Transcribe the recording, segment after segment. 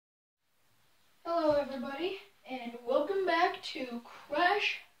everybody, and welcome back to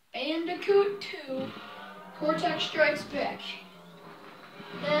Crash Bandicoot 2 Cortex Strikes Back.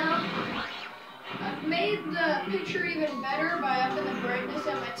 Now, I've made the picture even better by upping the brightness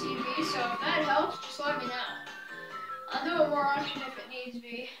of my TV, so if that helps, just let me know. I'll do it more often if it needs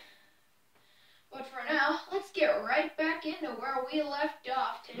be. But for now, let's get right back into where we left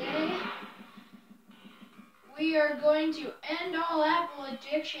off. Today, we are going to end all apple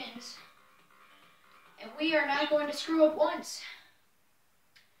addictions. And we are not going to screw up once.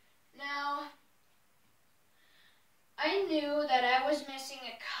 Now, I knew that I was missing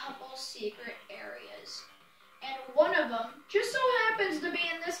a couple secret areas. And one of them just so happens to be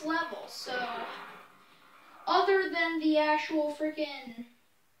in this level. So, other than the actual freaking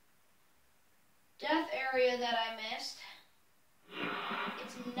death area that I missed,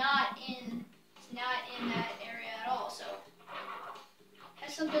 it's not in that area at all. So, it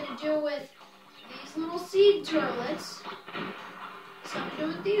has something to do with these little seed turtlets. Something to do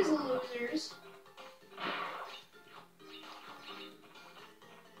with these losers.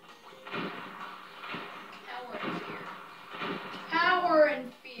 Power and fear. Power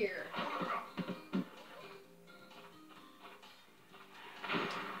and fear. It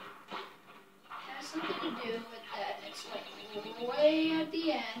has something to do with that. It's like way at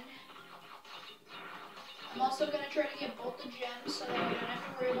the end. I'm also going to try to get both the gems so that we don't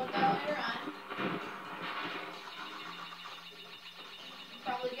have to worry about that later on.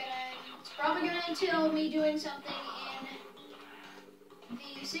 It's probably gonna entail me doing something in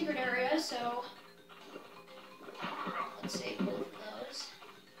the secret area, so let's save both of those.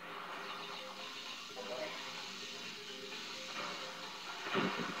 Oh boy.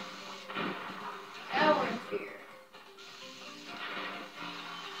 Power and fear.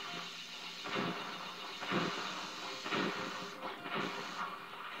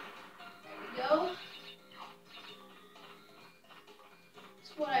 There we go.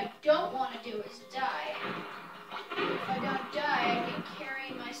 What I don't want to do is die. If I don't die, I can carry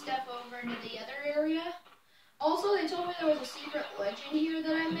my stuff over into the other area. Also, they told me there was a secret legend here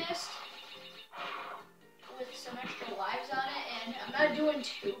that I missed with some extra lives on it, and I'm not doing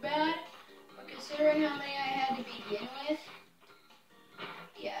too bad, but considering how many I had to begin with,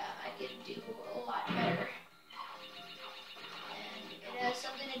 yeah, I could do a lot better. And it has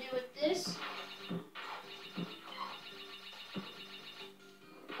something to do with this.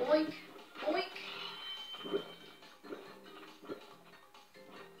 Boink, boink.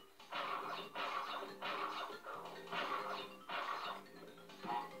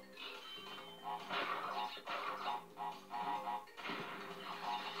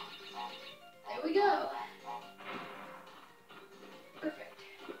 There we go. Perfect.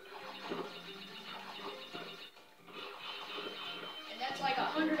 And that's like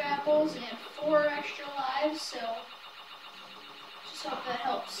 100 apples and 4 extra lives, so just hope that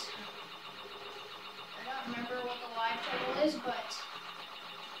helps. I don't remember what the live total is, but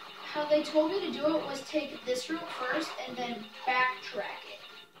how they told me to do it was take this route first and then backtrack it.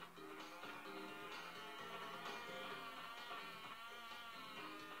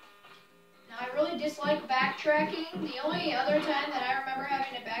 Now, I really dislike backtracking. The only other time that I remember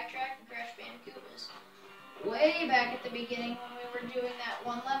having to backtrack in Crash Bandicoot was way back at the beginning when we were doing that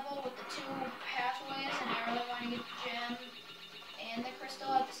one level with the 2 pathways and I really wanted to get the gem and the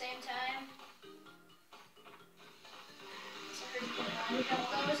crystal at the same time. So I heard you can only jump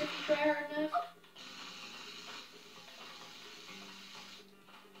those if you try hard enough.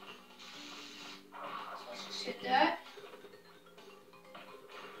 So let's just hit that.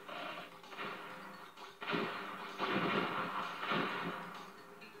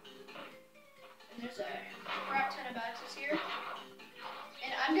 And there's a crap ton of boxes here.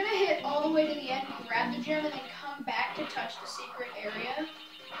 And I'm going to hit all the way to the end, grab the gem, and then come back to touch the secret area.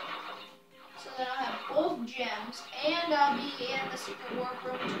 So then I'll have both gems, and I'll be in the secret warp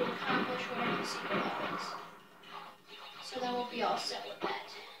room to accomplish whatever the secret level is. So then we'll be all set with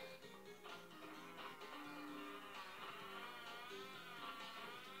that.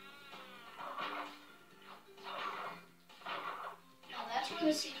 Now that's where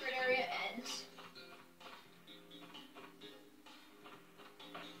the secret area ends.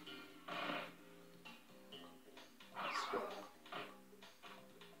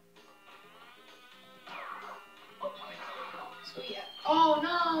 So yeah. Oh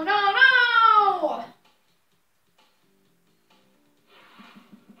no, no, no!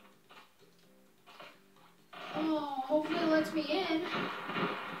 Oh, hopefully it lets me in.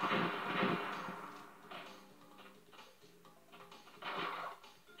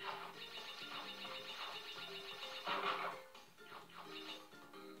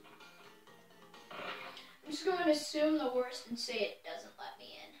 just going to assume the worst and say it doesn't let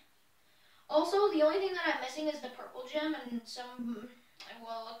me in. Also, the only thing that I'm missing is the purple gem, and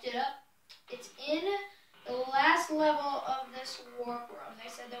I looked it up. It's in the last level of this warp room. They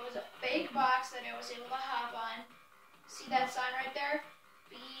said there was a fake box that I was able to hop on. See that sign right there?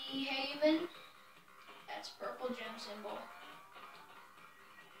 Behavin'. That's purple gem symbol.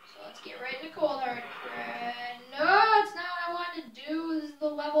 So let's get right into cold hard crash. No, it's not what I wanted to do. This is the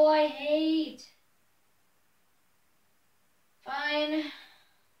level I hate. Fine.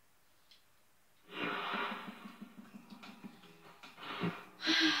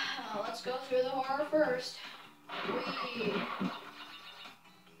 Let's go through the horror first. I hate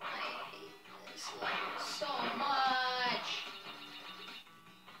this level so much.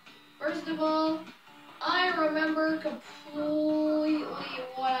 First of all, I remember completely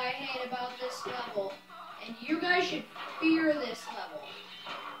what I hate about this level. And you guys should fear this level.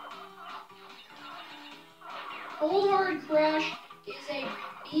 Cold Hard Crash is a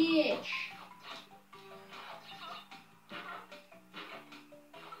bitch.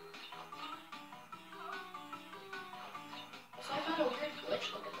 So I found a weird glitch.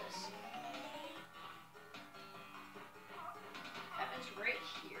 Look at this. Happens right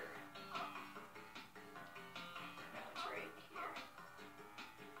here. No, it's right here.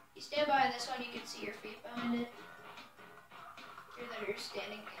 You stand behind this one, you can see your feet behind it. Here that you're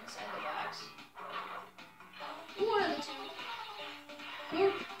standing inside the box. One of the two.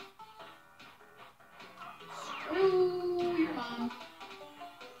 Here. Screw your mom.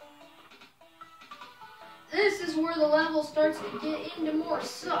 This is where the level starts to get into more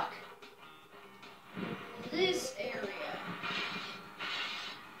suck. This area.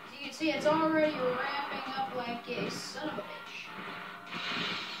 As you can see, it's already ramping up like a son of a bitch.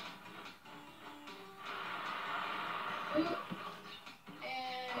 Oop.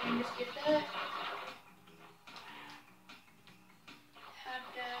 And just get that. Hop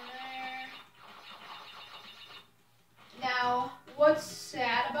down there. Now, what's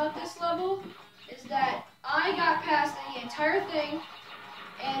sad about this level is that I got past the entire thing,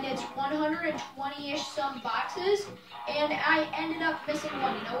 and it's 120-ish some boxes, and I ended up missing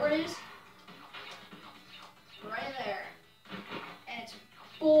one. You know where it is? Right there. And it's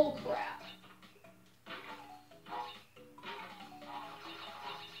bull crap.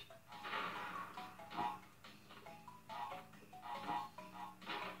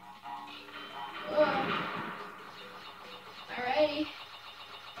 Alrighty.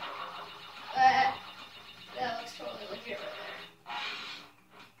 That looks totally legit right there.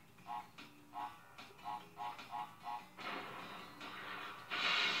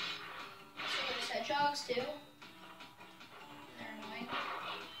 So there's hedgehogs too. They're annoying.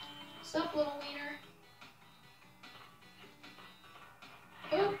 Sup, little wiener?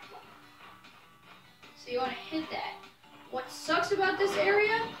 Boop. So you want to hit that. What sucks about this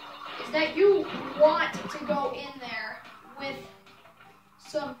area is that you want to go in there with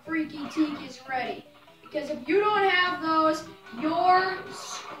some freaky tiki's ready. Because if you don't have those, you're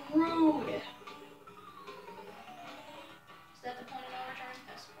screwed. Is that the point of no return?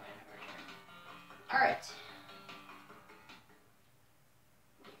 That's the point of no return. Alright.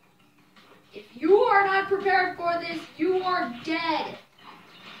 If you are not prepared for this, you are dead.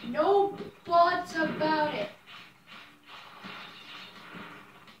 No buts about it.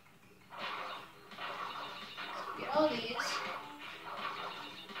 So get all these.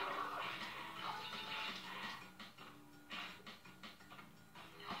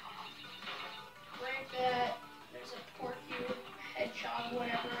 That there's a porcupine, hedgehog,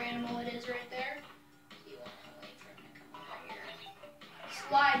 whatever animal it is right there. You want to wait for him to come over here.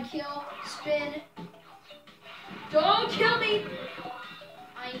 Slide, kill, spin. Don't kill me!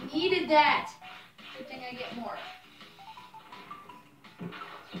 I needed that. Good thing I get more.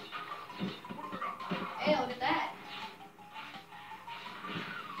 Hey, look at that.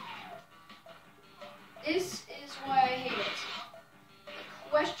 This is why I hate it.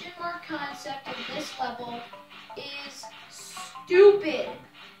 Question mark concept of this level is stupid.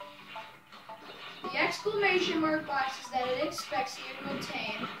 The exclamation mark boxes that it expects you to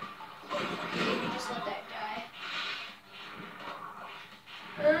obtain. You just let that die.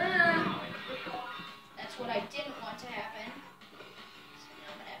 That's what I didn't want to happen. So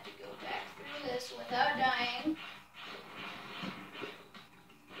now I'm going to have to go back through this without dying.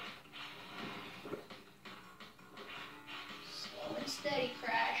 Slow and steady,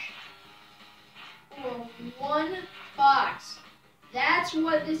 Crash. For one box. That's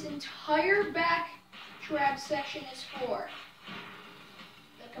what this entire backtrack section is for.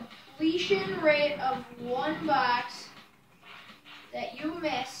 The completion rate of one box that you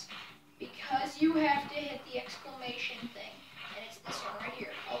miss because you have to hit the exclamation thing. And it's this one right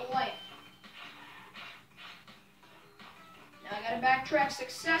here, a life. Now I gotta backtrack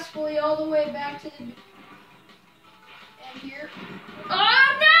successfully all the way back to the... And here...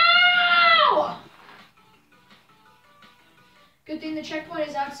 Oh no! Good thing the checkpoint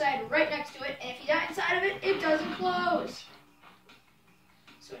is outside right next to it, and if you die inside of it, it doesn't close.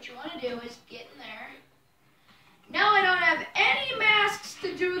 So what you want to do is get in there. Now I don't have any masks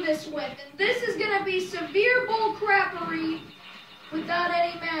to do this with, and this is going to be severe bullcrappery without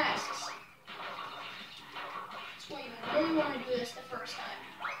any masks. That's why you really want to do this the first time.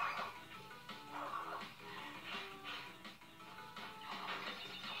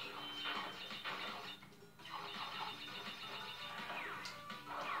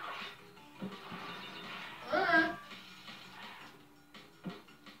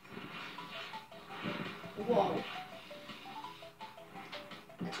 Whoa.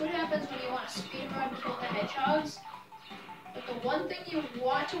 That's what happens when you want to speed run and kill the hedgehogs. But the one thing you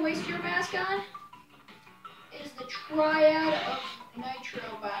want to waste your mask on is the triad of nitro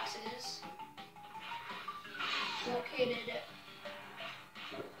boxes located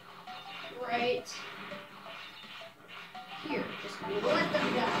right here. Just let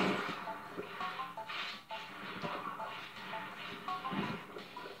them die.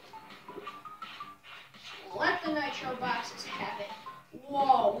 Let the nitro boxes have it.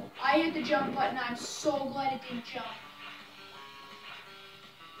 Whoa, I hit the jump button. I'm so glad it didn't jump.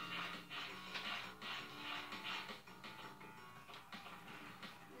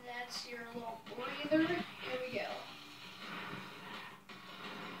 That's your little breather. Here we go.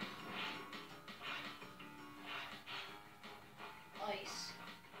 Ice.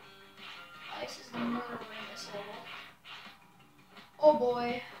 Ice is the murderer in this level. Oh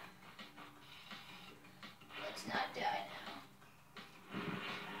boy. Let's not die now.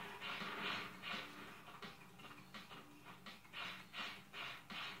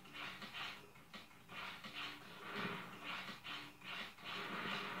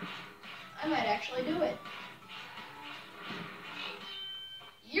 I might actually do it.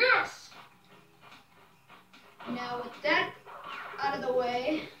 Yes! Now with that out of the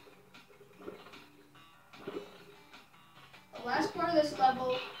way, the last part of this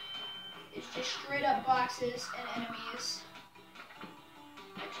level is just straight up boxes and enemies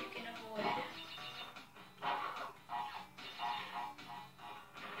that you can avoid.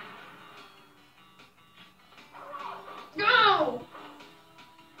 No!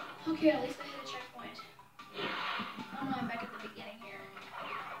 Okay, at least I hit a checkpoint. Oh no, I'm back at the beginning here.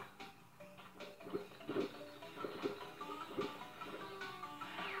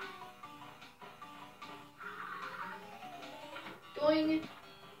 Doing.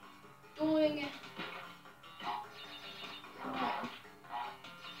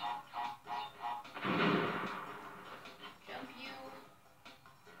 Jump you.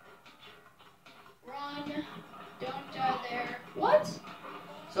 Run. Don't die there. What?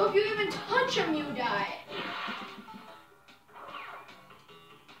 So if you even touch them, you die.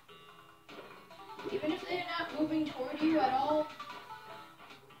 Even if they're not moving toward you at all.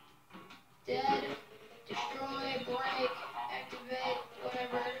 Dead. Destroy. Break. Activate.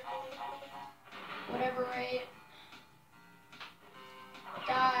 Whatever rate.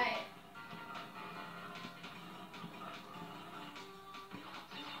 Die.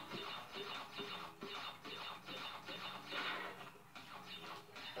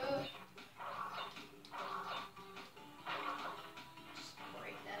 Just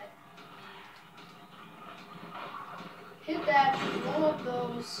break that. Hit that, blow up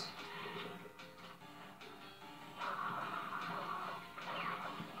those.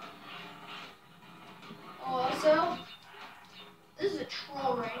 Also, this is a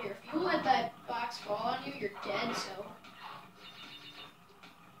troll right here. If you let that box fall on you, you're dead, so.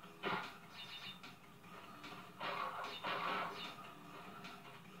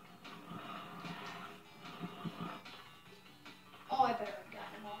 Oh, I better have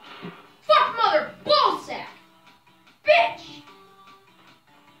gotten them all. Fuck mother ballsack! Bitch!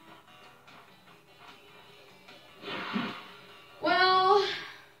 Well,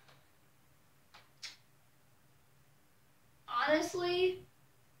 honestly,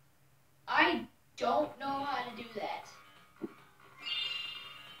 I don't know how to do that.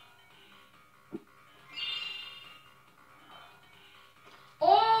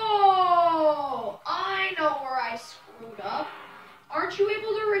 Oh, I know where I screwed up. Aren't you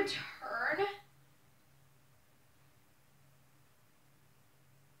able to return?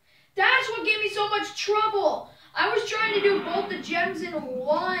 That's what gave me so much trouble. I was trying to do both the gems in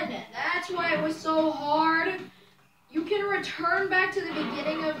one. That's why it was so hard. you can return back to the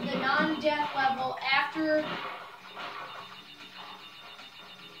beginning of the non-death level after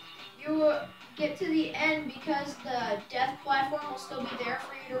you get to the end, because the death platform will still be there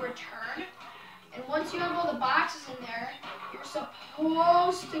for you to return. And once you have all the boxes in there, you're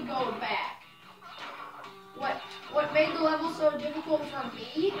supposed to go back. What made the level so difficult for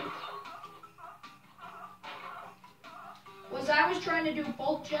me was I was trying to do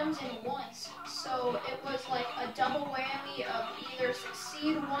both gems in once. So it was like a double whammy of either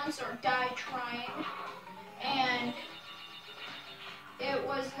succeed once or die trying. And it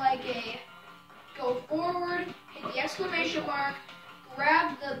was like a go forward, hit the exclamation mark,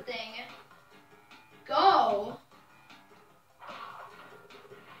 grab the thing, go.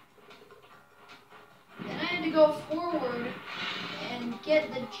 Then I had to go forward and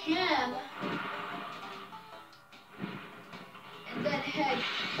get the gem, and then head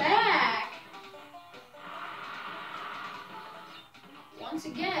back once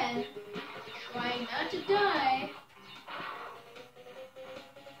again, trying not to die,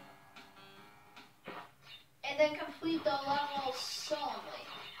 and then complete the level solemnly.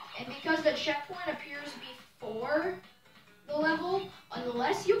 And because the checkpoint appears before the level,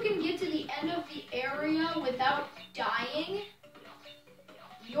 unless you can get to the end of the area without dying,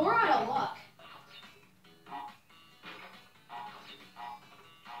 you're out of luck.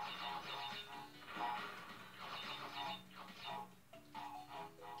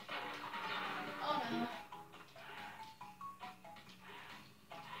 Oh no.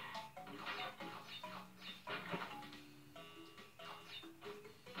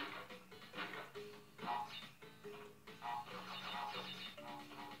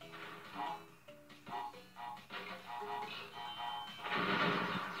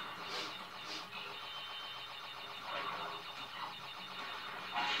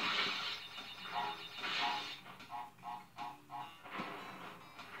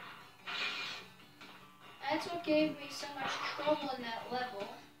 That's what gave me so much trouble in that level.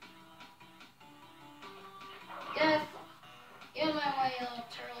 Death, get in my way, you little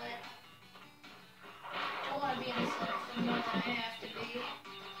turlet. Don't want to be in the center for more than I have to be.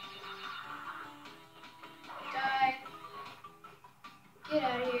 Die. Get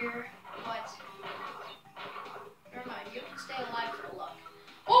out of here. What? Never mind, you can stay alive for luck.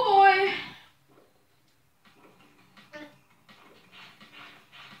 Oh boy!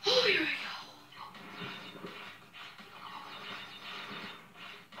 Oh, here we go.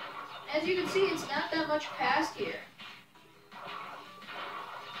 As you can see, it's not that much past here.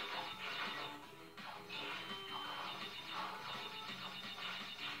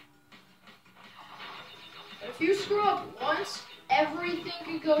 But if you screw up once, everything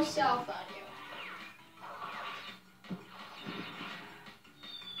could go south on you.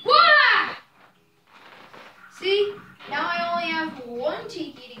 Wah! See? Now I only have one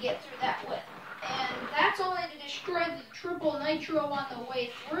tiki to get through that with. And that's only to destroy the triple nitro on the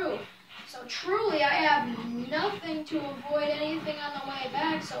way through. So truly, I have nothing to avoid anything on the way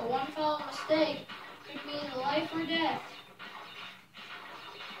back, so one foul mistake could mean life or death.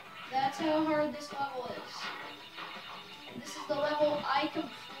 That's how hard this level is. And this is the level I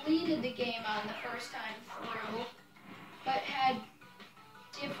completed the game on the first time through, but had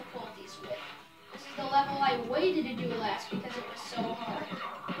difficulties with. This is the level I waited to do last because it was so hard.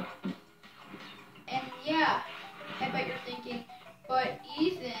 And yeah, I bet you're thinking, but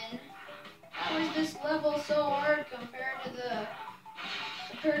Ethan, how is this level so hard compared to the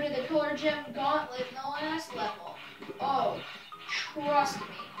Color Gem Gauntlet in the last level? Oh, trust me,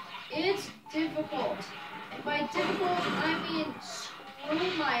 it's difficult. And by difficult, I mean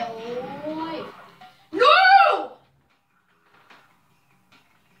screw my life. No!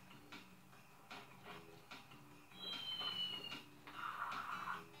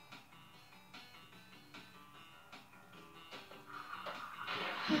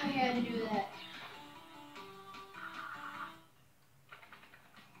 I had to do that.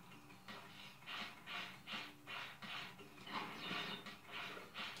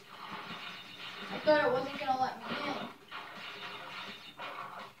 I thought it wasn't going to let me in.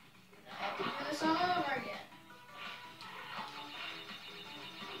 I have to do this all over again.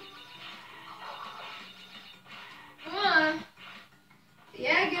 Come on. The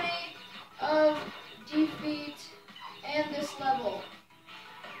agony of defeat and this level.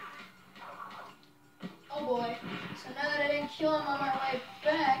 Oh boy. So now that I didn't kill him on my way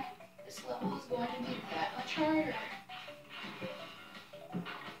back, this level is going to be that much harder.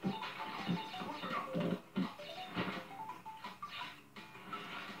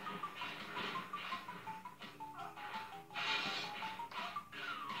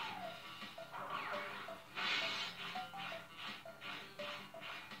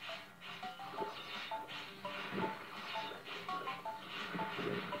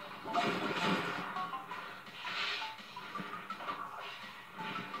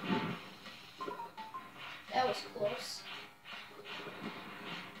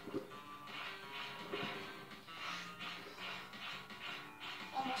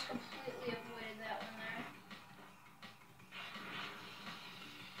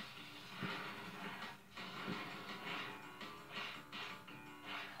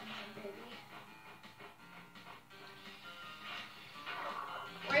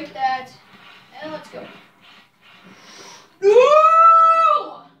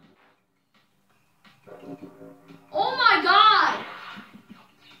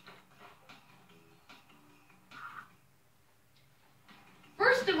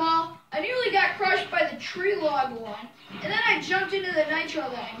 tree log one, and then I jumped into the nitro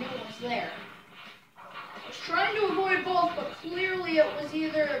that I knew was there. I was trying to avoid both, but clearly it was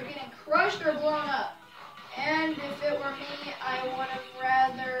either getting crushed or blown up. And if it were me, I would have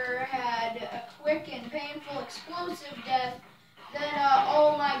rather had a quick and painful explosive death than,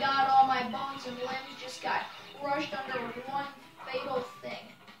 oh my god, all my bones and limbs just got crushed under one fatal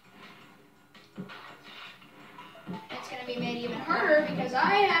thing. It's going to be made even harder because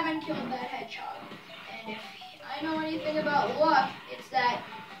I haven't killed that hedgehog. And if I know anything about luck, it's that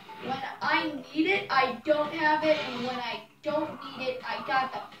when I need it, I don't have it, and when I don't need it, I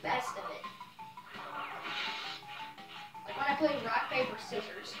got the best of it. Like when I played rock, paper,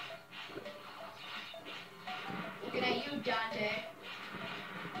 scissors. Looking at you, Dante.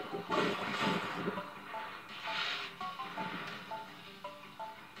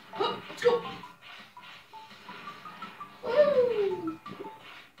 Oh, let's go! Woo!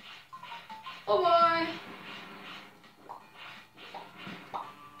 Oh boy!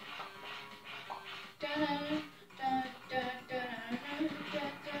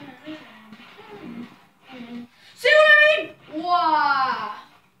 See what I mean? Wow!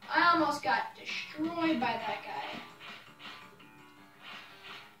 I almost got destroyed by that guy.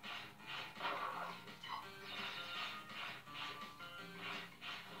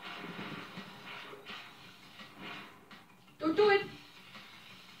 Don't do it!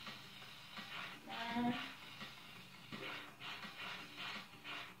 And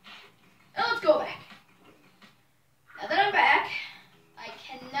let's go back. Now that I'm back, I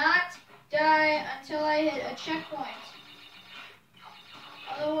cannot die until I hit a checkpoint.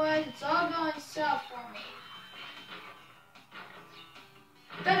 Otherwise, it's all going south for me.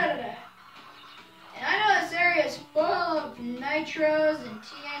 Da-da-da-da. And I know this area is full of nitros and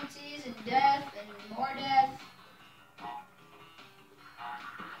TNTs and death and more death.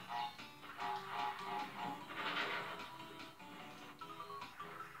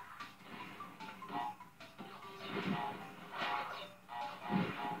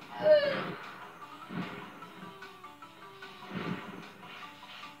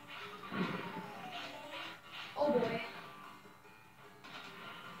 Oh boy.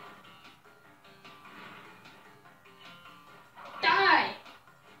 Die!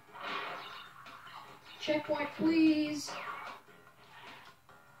 Checkpoint, please.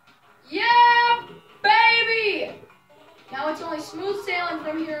 Yeah, baby! Now it's only smooth sailing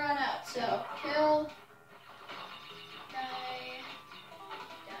from here on out, so kill. Die.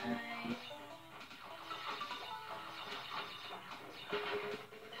 Die.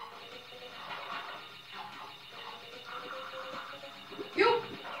 You. Oh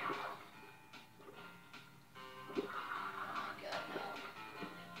my god, no.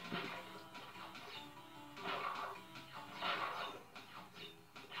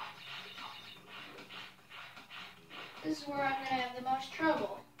 This is where I'm gonna have the most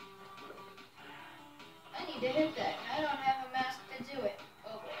trouble. I need to hit that, and I don't have a mask to do it.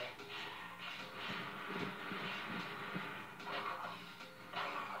 Oh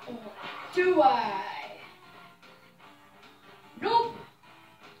boy. Or do I? Nope.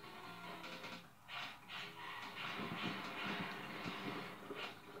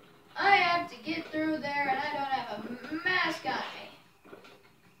 I have to get through there, and I don't have a mask on me.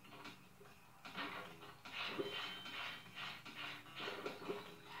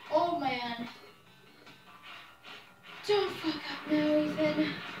 Oh man. Don't fuck up now,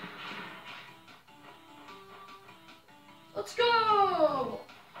 Ethan. Let's go!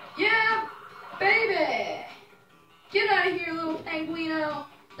 Yeah, baby! Get out of here, little penguino.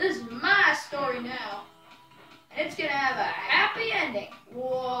 This is my story now. And it's gonna have a happy ending.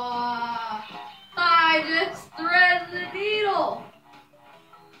 Whoa! I just threaded the needle!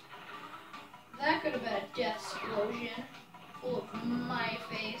 That could have been a death explosion. Full of my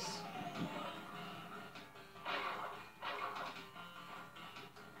face.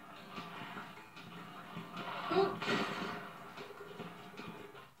 Oop.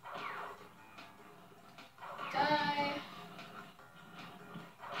 Die.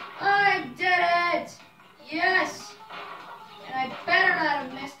 I did it! Yes! And I better not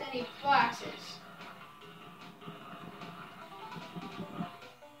have missed any boxes.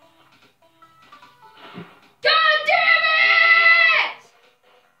 God damn it!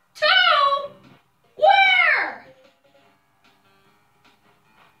 2? Where?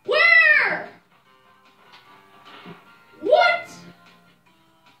 Where? What?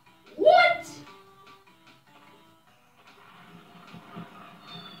 What?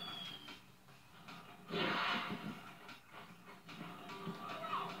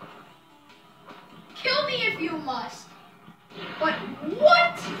 Kill me if you must. But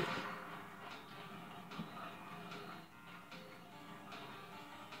what?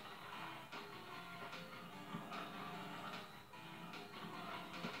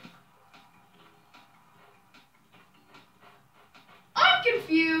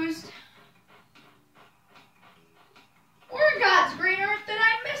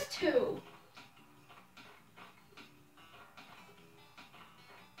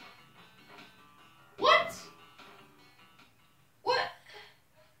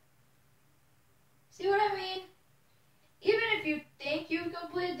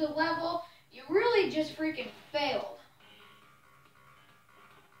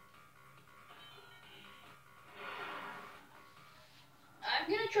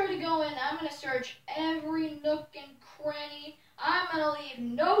 go in, I'm going to search every nook and cranny. I'm going to leave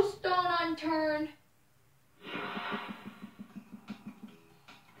no stone unturned.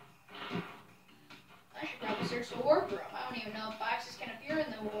 I should probably search the warp room. I don't even know if boxes can appear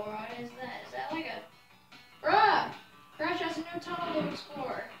in the war. Is that like a... Bruh! Crash has a new tunnel to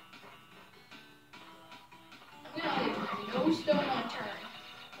explore. I'm going to leave no stone unturned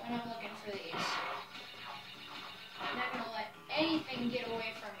when I'm looking for these. I'm not going to let anything get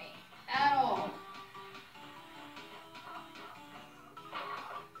away from me at all.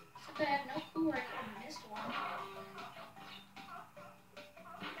 Except I have no clue where I could have missed one.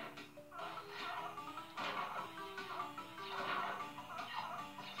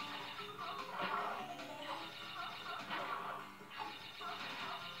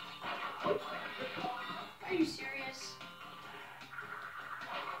 Are you serious?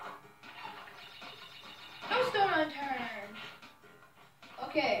 No stone unturned.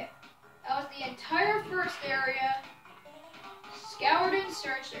 Okay, that was the entire first area. Scoured and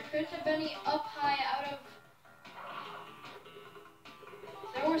searched. There couldn't have been any up high out of...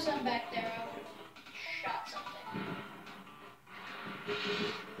 If there were some back there, I would have shot something.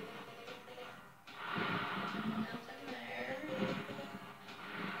 Nothing there.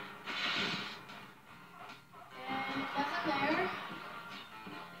 And nothing there.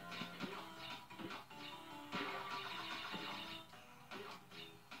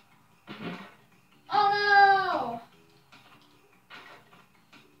 Oh no!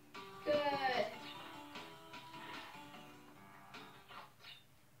 Good.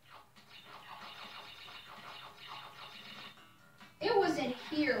 It was in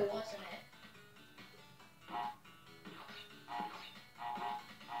here, wasn't it?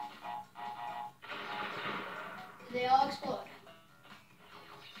 Did they all explode?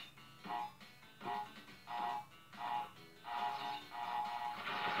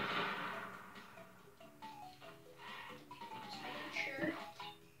 Just making sure.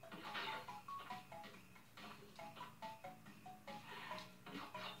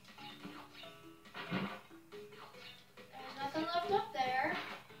 There's nothing left up there.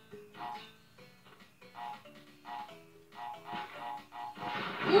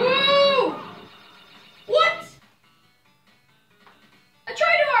 Woo! What? I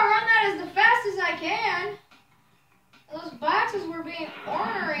try to outrun that as fast as I can. Those boxes were being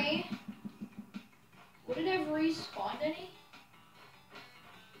ornery. Would it have respawned any?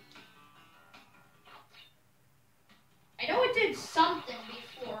 I know it did something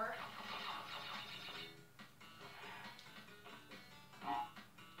before.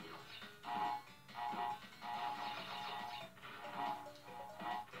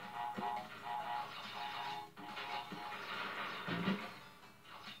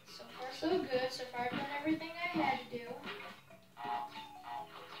 So far so good. So far I've done everything I had to do.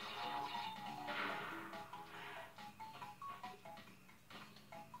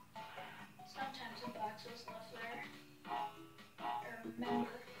 Sometimes a box was left there. I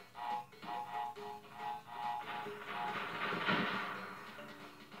remember.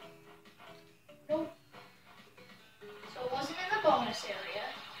 Nope. So it wasn't in the bonus area.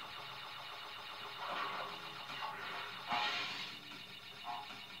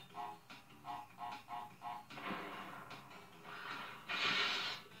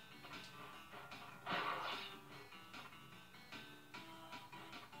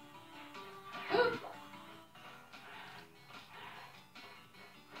 Oop.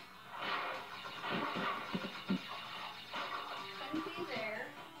 Couldn't be there.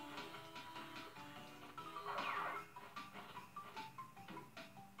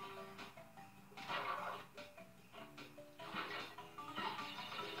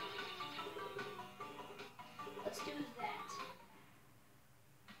 Let's do that.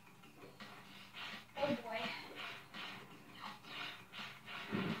 Oh boy.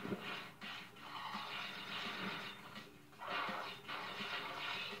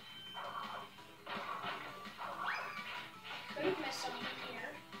 Could have missed something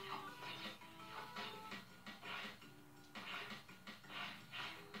here.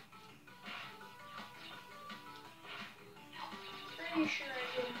 Pretty sure I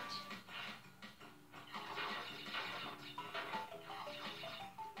didn't.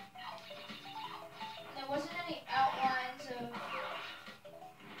 There wasn't any outlines of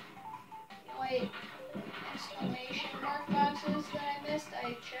white exclamation mark boxes that I missed. I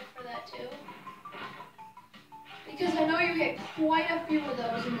checked for that too. Because I know you get quite a few of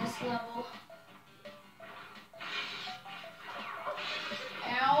those in this level.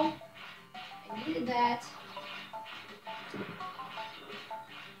 Ow. I needed that.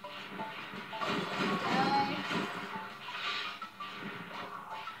 Die.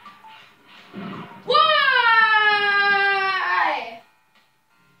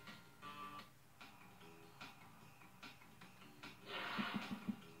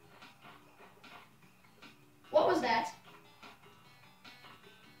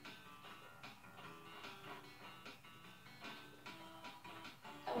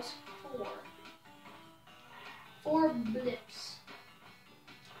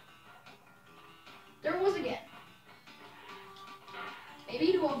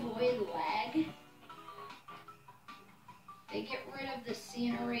 avoid lag. They get rid of the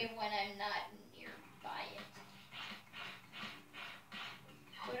scenery when I'm not nearby it.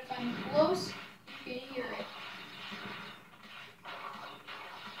 But if I'm close, you can hear it.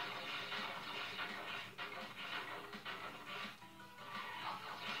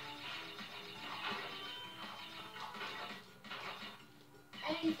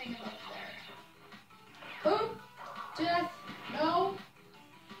 Anything up there. Boom! Death! No!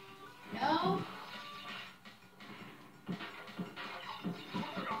 No!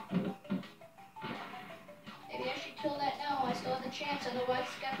 Maybe I should kill that now. I still have the chance, otherwise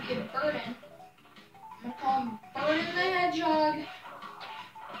it's gonna be a burden. I'm gonna call him Burden the Hedgehog.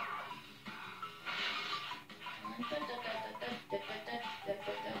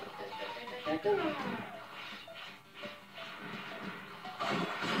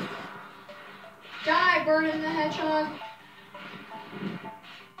 Die, Burden the Hedgehog.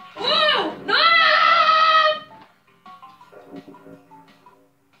 Whoa! No!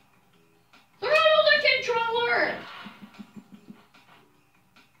 Throttle the controller!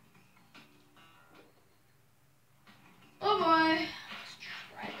 Oh boy. Let's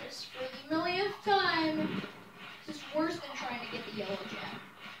try this for the millionth time. This is worse than trying to get the yellow gem.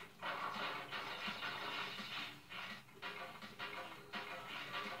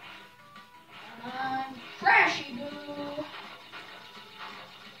 Come on, crashy boo!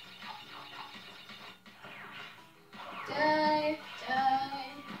 Die,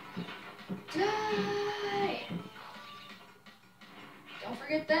 die, die! Don't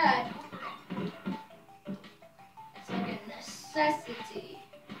forget that. It's like a necessity.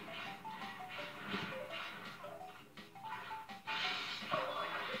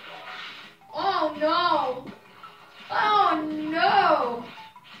 Oh no! Oh no!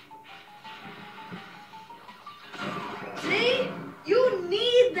 See? You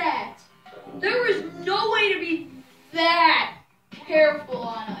need that! There is no way to be that careful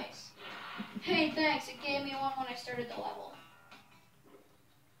on ice. Hey, thanks. It gave me one when I started the level.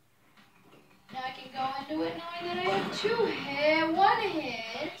 Now I can go into it knowing that I have one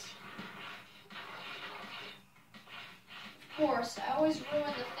hit. Of course, I always ruin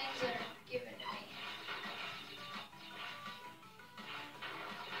the things that are given to me.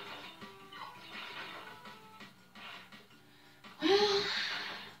 Well,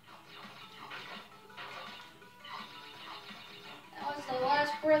 that was the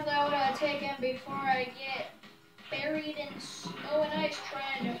last breath I would have taken before I get buried in snow and ice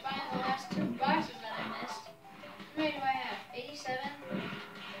trying to find the last two boxes that I missed. How many do I have? 87?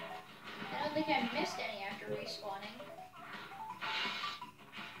 I don't think I missed any after respawning.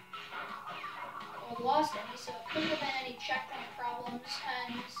 Or lost any, so it couldn't have been any checkpoint problems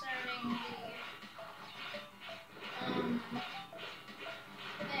concerning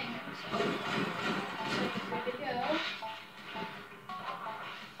the thing. So good to go.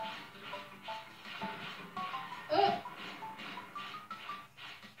 Oh!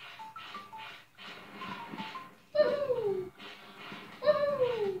 Woohoo!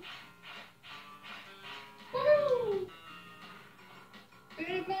 Woohoo! Woohoo! Could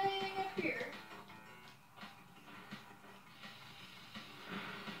have been anything up here.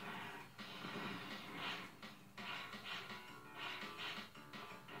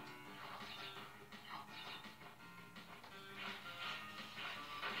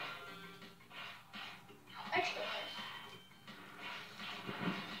 Extra life.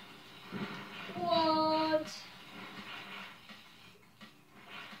 What?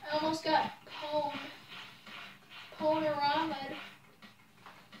 I almost got pwned.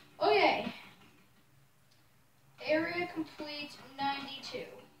 Okay. Area complete 92.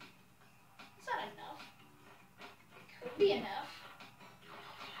 That's not enough. It could be enough.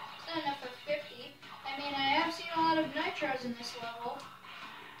 It's not enough for 50. I mean, I have seen a lot of nitros in this level.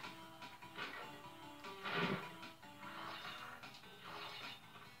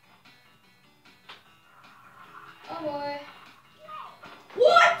 Oh boy.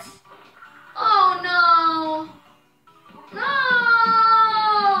 What? Oh no! No!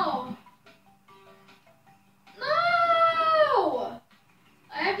 No!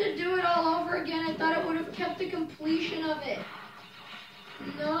 I have to do it all over again. I thought it would have kept the completion of it.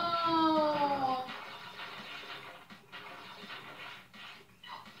 No!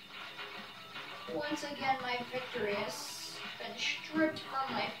 Once again, my victory has been stripped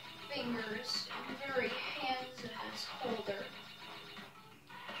from my fingers and very hands in this holder.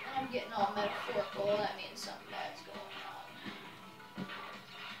 And I'm getting all metaphorical. That means something bad's going on.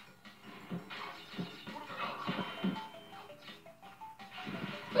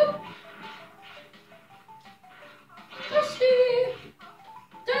 Boop. Dusty!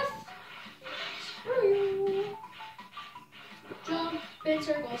 Death!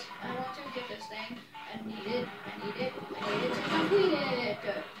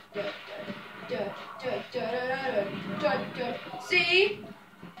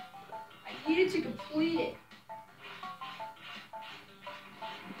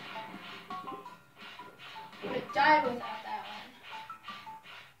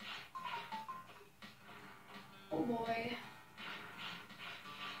 Oh boy.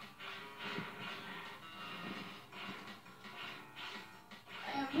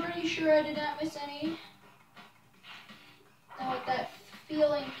 I'm pretty sure I did not miss any. Now with that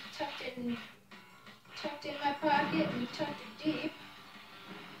feeling tucked in my pocket and tucked it deep,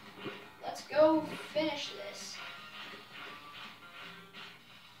 let's go finish this.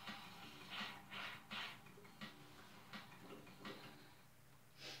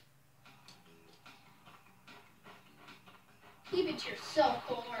 Keep it to yourself,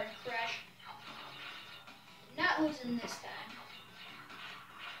 cold-hearted Crash. Not losing this time.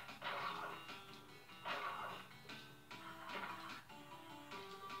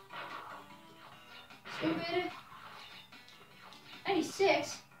 Stupid.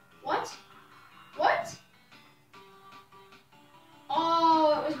 96? What? What?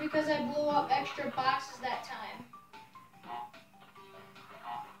 Oh, it was because I blew up extra boxes that time.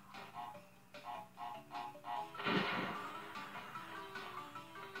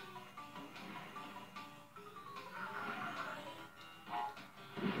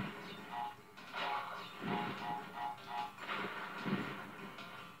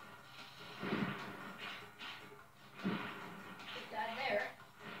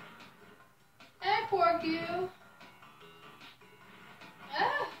 Pork you.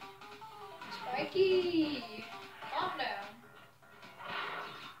 Ah, Spiky. Calm down.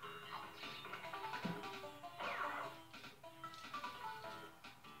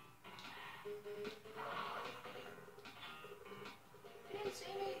 You didn't see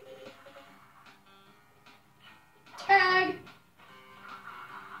me. Tag.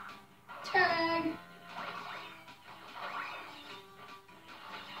 Tag.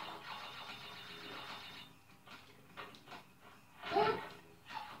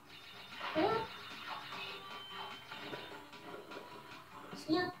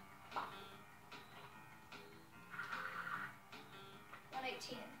 Slurp.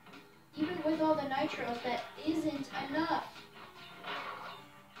 118. Even with all the nitros, that isn't enough.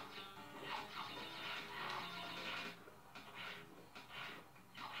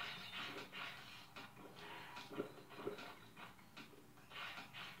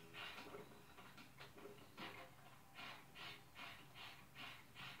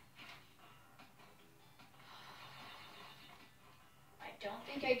 I don't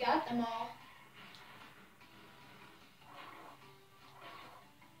think I got them all.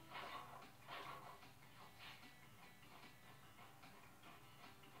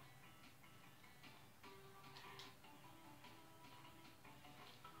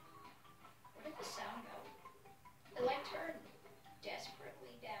 Where did the sound go? The light turned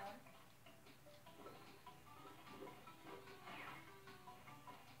desperately down.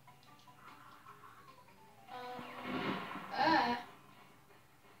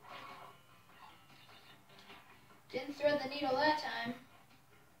 Didn't thread the needle that time.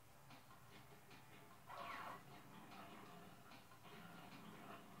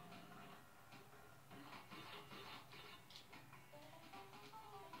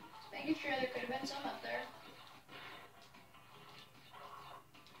 Just making sure there could have been some up there.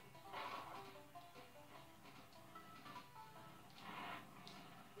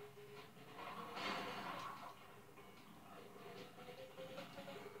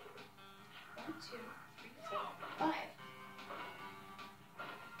 One, two, three, four, five.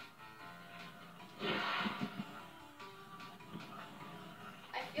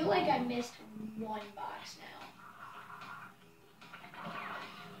 I feel like I missed one box now.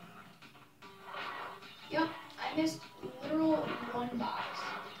 Yep, I missed literal one box.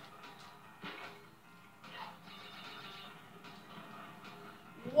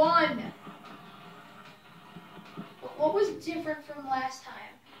 One! But what was different from last time?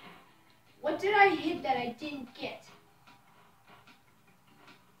 What did I hit that I didn't get?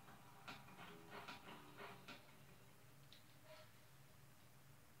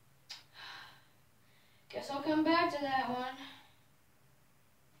 Guess I'll come back to that one.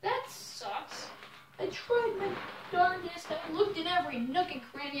 That sucks. I tried my darndest. I looked in every nook and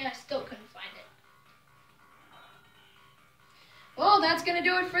cranny and I still couldn't find it. Well, that's gonna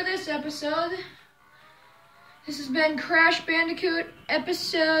do it for this episode. This has been Crash Bandicoot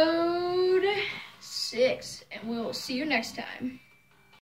episode 6, and we'll see you next time.